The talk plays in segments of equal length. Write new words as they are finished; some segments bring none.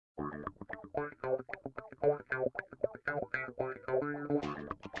Hey,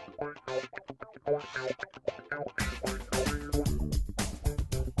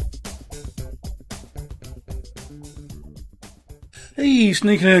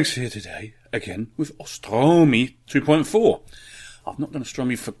 sneekylinux here today, again with Austrumi 2.4. I've not done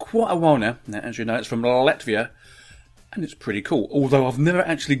Austrumi for quite a while now. Now, as you know, it's from Latvia, and it's pretty cool, although I've never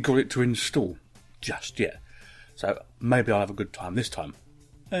actually got it to install just yet. So maybe I'll have a good time this time.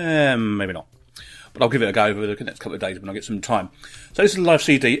 Maybe not. But I'll give it a go over the next couple of days when I get some time. So this is a live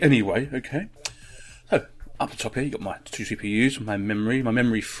CD anyway, okay? So, up the top here, you've got my two CPUs, my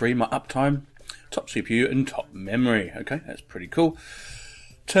memory free, my uptime, top CPU and top memory. Okay, that's pretty cool.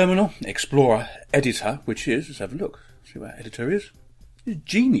 Terminal, Explorer, Editor, which is, let's have a look, see what our editor is. It's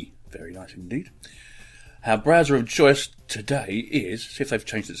Genie, very nice indeed. Our browser of choice today is, see if they've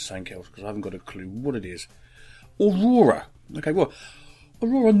changed it to something else, because I haven't got a clue what it is. Aurora. Okay, well,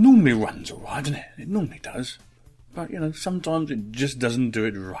 Aurora normally runs alright, doesn't it? It normally does. But, you know, sometimes it just doesn't do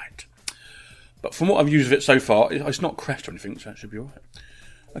it right. But from what I've used of it so far, it's not crashed or anything, so that should be alright.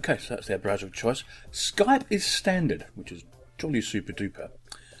 Okay, so that's their browser of choice. Skype is standard, which is jolly super duper.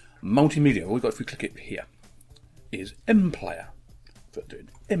 Multimedia, all we've got if we click it here, is M Player for doing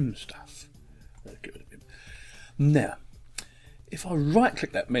M stuff. Let's get rid of him. Now, if I right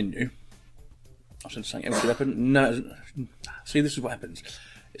click that menu, I said something else would happen. No, see, this is what happens.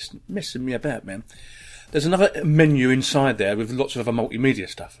 It's messing me about, man. There's another menu inside there with lots of other multimedia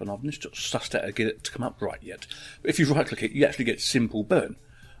stuff, and I've just sussed out to get it to come up right yet. But if you right click it, you actually get Simple Burn.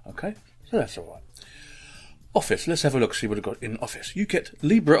 Okay, so that's alright. Office, let's have a look, see what I've got in Office. You get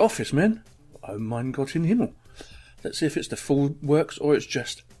LibreOffice, man. Oh mein Gott in Himmel. Let's see if it's the full works or it's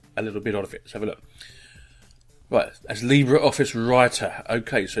just a little bit of it. Let's have a look. Right, that's LibreOffice Writer.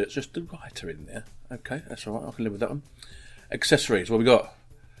 Okay, so it's just the writer in there. Okay, that's alright, I can live with that one. Accessories, what we got?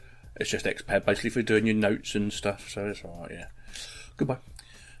 It's just Xpad, basically, for doing your notes and stuff, so that's alright, yeah. Goodbye.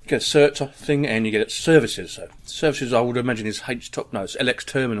 You get a search thing and you get services. So services I would imagine is HTOP, no, it's LX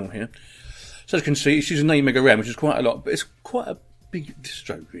Terminal here. So as you can see, it's using 8 mega RAM, which is quite a lot, but it's quite a big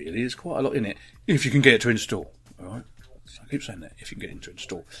distro really. There's quite a lot in it, if you can get it to install. Alright? So I keep saying that, if you can get it to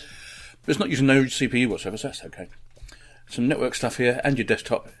install. But it's not using no CPU whatsoever, so that's okay. Some network stuff here, and your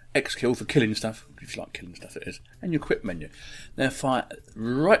desktop, Xkill for killing stuff, if you like killing stuff it is, and your quit menu. Now if I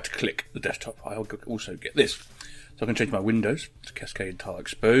right click the desktop, I'll also get this. So I can change my windows to Cascade Tile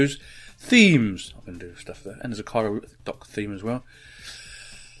Expose. Themes, I can do stuff there. And there's a Cairo dock theme as well.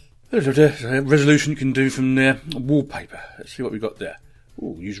 There's a resolution you can do from there. Wallpaper, let's see what we've got there.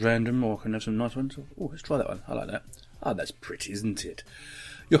 Oh, use random, or I can have some nice ones. Oh, let's try that one, I like that. Oh, that's pretty, isn't it?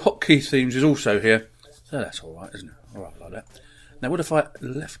 Your hotkey themes is also here. So that's alright, isn't it? Alright, like that. Now what if I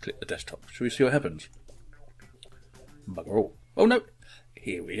left click the desktop? Shall we see what happens? Bugger all. Oh no,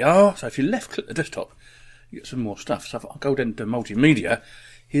 here we are. So if you left click the desktop, you get some more stuff. So if I go down to multimedia,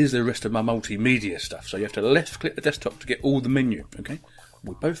 here's the rest of my multimedia stuff. So you have to left click the desktop to get all the menu, okay?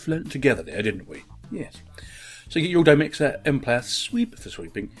 We both learnt together there, didn't we? Yes. So you get your audio mixer, M-Player, sweep for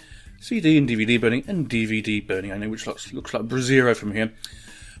sweeping, CD and DVD burning, and DVD burning, I know, which looks like Brasero from here.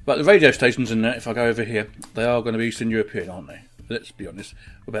 But the radio stations and that, if I go over here, they are going to be Eastern European, aren't they? Let's be honest.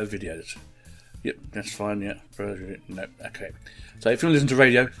 What about videos? Yep, that's fine, yeah. No, okay. So if you want to listen to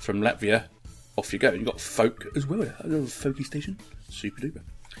radio from Latvia, off you go. You've got folk as well, a little folky station. Super duper.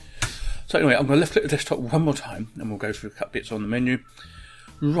 So anyway, I'm going to left click the desktop one more time, and we'll go through a couple bits on the menu.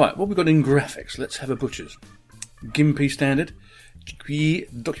 Right, what have we got in graphics? Let's have a butcher's. Gimpy Standard,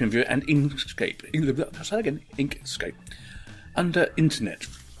 Document Viewer, and Inkscape. I'll say that again, Inkscape. Under Internet,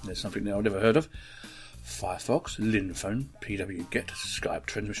 there's something there I've never heard of. Firefox, Linphone, PWGet, Skype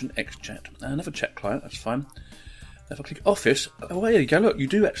Transmission, XChat, another chat client, that's fine. If I click Office, oh there you go, look, you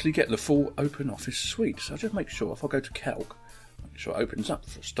do actually get the full Open Office suite. So I'll just make sure, if I go to Calc, make sure it opens up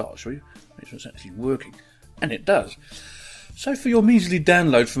for a start, shall you? Make sure it's actually working. And it does. So for your measly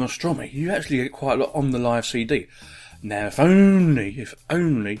download from Austrumi, you actually get quite a lot on the live CD. Now if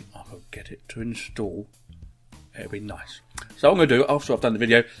only I could get it to install, it'd be nice. So what I'm going to do, after I've done the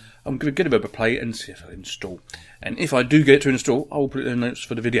video, I'm going to give it a bit of a play and see if I install. And if I do get it to install, I will put it in the notes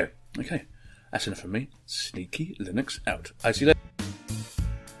for the video. Okay, that's enough from me. sneekylinux out. I see you later.